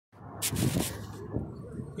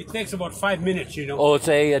It takes about 5 minutes, you know. Oh, it's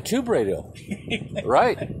a tube radio.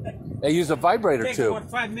 Right. They use a vibrator It takes tube. about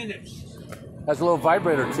 5 minutes. Has a little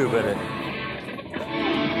vibrator tube in it.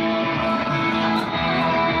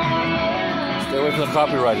 Stay away from the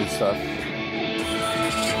copyrighted stuff.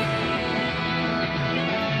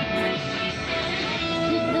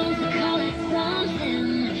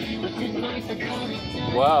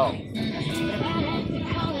 Wow.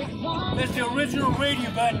 That's the original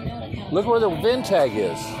radio, but Look where the VIN tag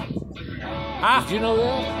is. huh? Did you know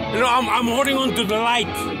that? You know, I'm holding on to the light.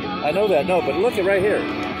 I know that. No, but look at right here.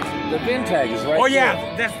 The VIN tag is right Oh there.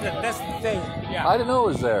 yeah, that's the thing. Yeah. I didn't know it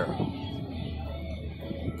was there.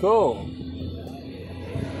 Cool.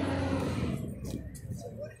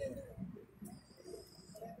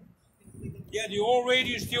 Yeah, the old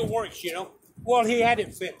radio still works, you know. Well, he had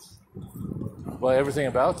it fixed. Well, everything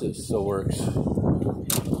about this still works.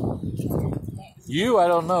 You, I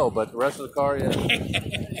don't know, but the rest of the car, yeah.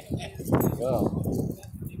 Well,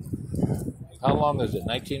 how long is it?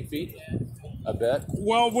 19 feet? I bet.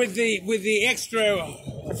 Well, with the extra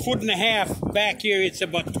foot and a half back here, it's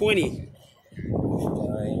about 20.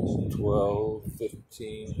 9, 12,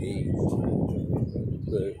 15, 8.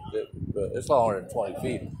 But it's longer than 20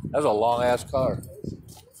 feet. That's a long-ass car.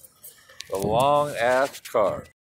 A long-ass car.